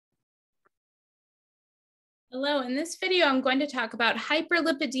Hello, in this video, I'm going to talk about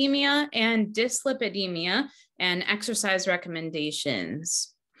hyperlipidemia and dyslipidemia and exercise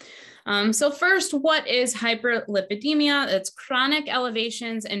recommendations. So first, what is hyperlipidemia? It's chronic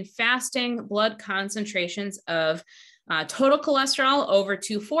elevations in fasting blood concentrations of total cholesterol over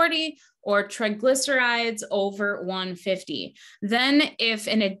 240 or triglycerides over 150. Then if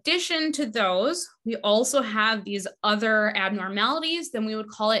in addition to those, we also have these other abnormalities, then we would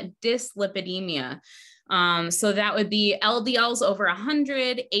call it dyslipidemia. So that would be LDLs over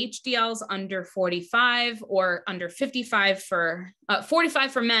 100, HDLs under 45 or under 55 for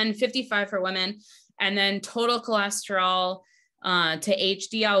 45 for men, 55 for women, and then total cholesterol to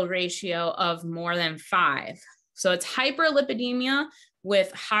HDL ratio of more than 5. So it's hyperlipidemia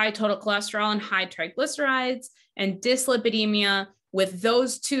with high total cholesterol and high triglycerides, and dyslipidemia with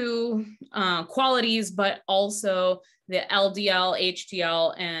those two qualities, but also the LDL,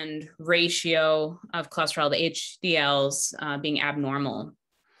 HDL, and ratio of cholesterol to HDLs being abnormal.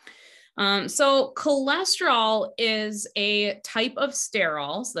 So cholesterol is a type of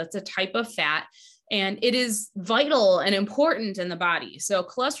sterol, so that's a type of fat, and it is vital and important in the body. So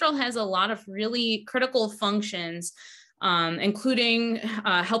cholesterol has a lot of really critical functions, including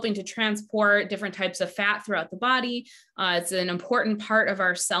helping to transport different types of fat throughout the body. It's an important part of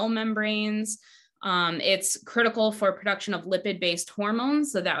our cell membranes. It's critical for production of lipid-based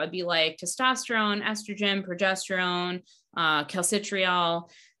hormones. So that would be like testosterone, estrogen, progesterone, calcitriol,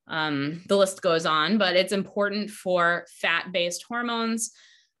 the list goes on, but it's important for fat-based hormones.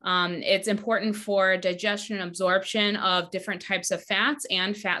 It's important for digestion and absorption of different types of fats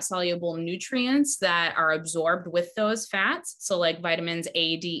and fat-soluble nutrients that are absorbed with those fats. So like vitamins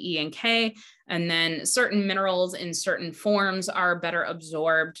A, D, E, and K, and then certain minerals in certain forms are better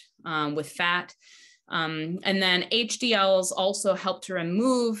absorbed with fat. And then HDLs also help to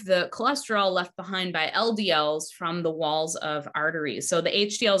remove the cholesterol left behind by LDLs from the walls of arteries. So the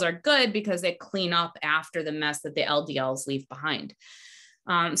HDLs are good because they clean up after the mess that the LDLs leave behind.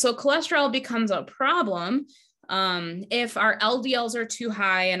 So cholesterol becomes a problem if our LDLs are too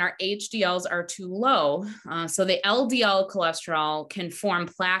high and our HDLs are too low. So the LDL cholesterol can form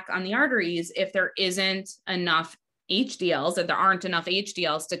plaque on the arteries if there isn't enough HDLs, if there aren't enough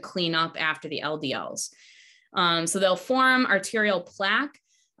HDLs to clean up after the LDLs. So they'll form arterial plaque,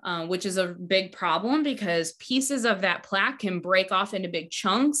 which is a big problem because pieces of that plaque can break off into big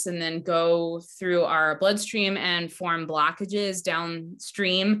chunks and then go through our bloodstream and form blockages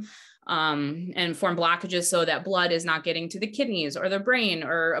downstream, and form blockages so that blood is not getting to the kidneys or the brain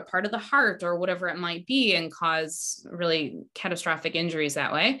or a part of the heart or whatever it might be, and cause really catastrophic injuries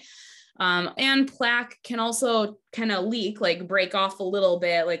that way. And plaque can also kind of leak, like break off a little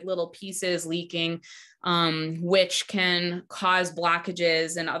bit, like little pieces leaking, which can cause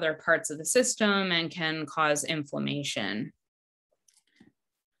blockages in other parts of the system and can cause inflammation.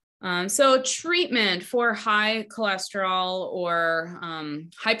 So treatment for high cholesterol or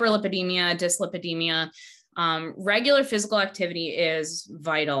hyperlipidemia, dyslipidemia, regular physical activity is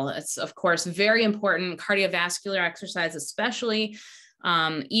vital. It's, of course, very important. Cardiovascular exercise, especially.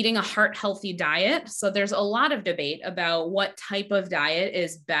 Eating a heart-healthy diet. So there's a lot of debate about what type of diet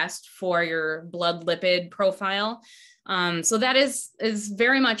is best for your blood lipid profile. So that is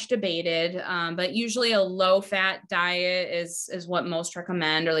very much debated, but usually a low-fat diet is what most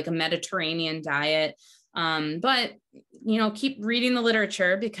recommend, or like a Mediterranean diet. But, you know, keep reading the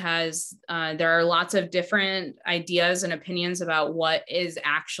literature because there are lots of different ideas and opinions about what is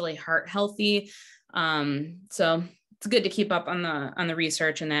actually heart healthy. So it's good to keep up on the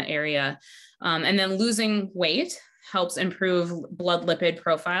research in that area. And then losing weight helps improve blood lipid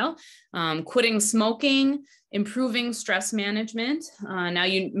profile. Quitting smoking, improving stress management. Now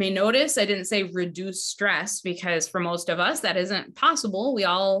you may notice I didn't say reduce stress because for most of us that isn't possible. We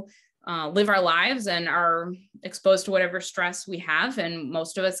all live our lives and are exposed to whatever stress we have, and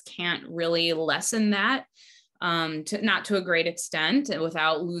most of us can't really lessen that. Not to a great extent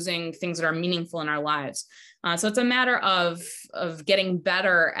without losing things that are meaningful in our lives. So it's a matter of getting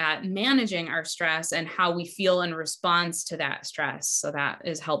better at managing our stress and how we feel in response to that stress. So that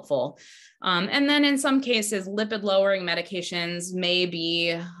is helpful. And then in some cases, lipid-lowering medications may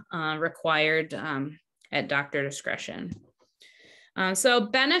be required at doctor discretion. So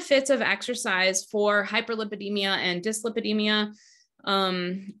benefits of exercise for hyperlipidemia and dyslipidemia.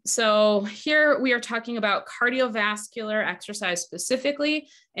 So here we are talking about cardiovascular exercise specifically,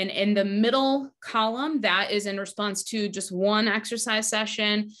 and in the middle column, that is in response to just one exercise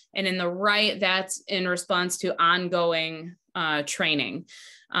session, and in the right, that's in response to ongoing training.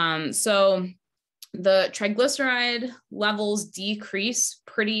 So the triglyceride levels decrease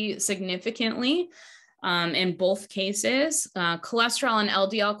pretty significantly in both cases. Cholesterol and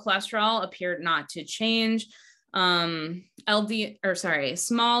LDL cholesterol appeared not to change. Small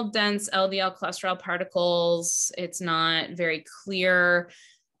dense LDL cholesterol particles, it's not very clear.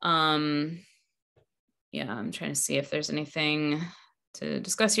 Yeah, I'm trying to see if there's anything to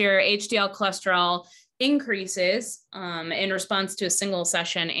discuss here. HDL cholesterol increases in response to a single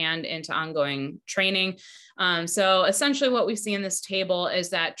session and into ongoing training. So essentially what we see in this table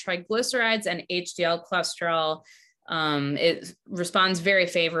is that triglycerides and HDL cholesterol, it responds very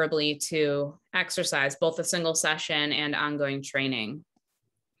favorably to exercise, both a single session and ongoing training.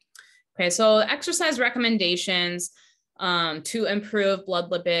 Okay, so exercise recommendations to improve blood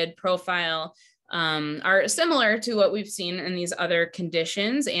lipid profile are similar to what we've seen in these other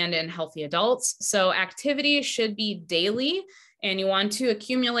conditions and in healthy adults. So activity should be daily, and you want to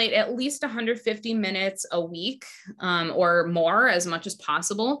accumulate at least 150 minutes a week or more, as much as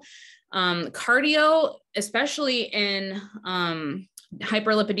possible. Cardio, especially in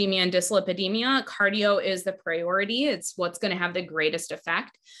hyperlipidemia and dyslipidemia, cardio is the priority. It's what's going to have the greatest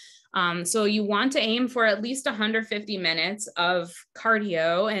effect. So you want to aim for at least 150 minutes of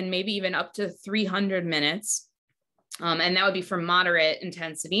cardio and maybe even up to 300 minutes. And that would be for moderate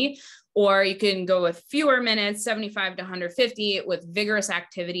intensity, or you can go with fewer minutes, 75 to 150 with vigorous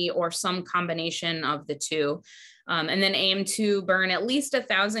activity or some combination of the two. And then aim to burn at least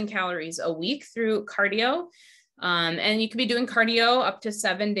 1,000 calories a week through cardio. And you could be doing cardio up to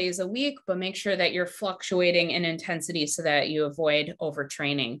 7 days a week, but make sure that you're fluctuating in intensity so that you avoid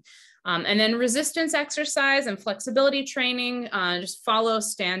overtraining. And then resistance exercise and flexibility training, just follow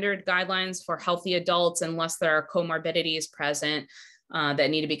standard guidelines for healthy adults unless there are comorbidities present that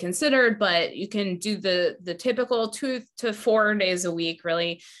need to be considered, but you can do the typical 2 to 4 days a week,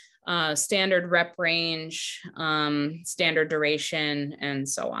 really, standard rep range, standard duration, and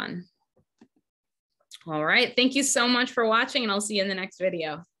so on. All right, thank you so much for watching, and I'll see you in the next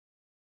video.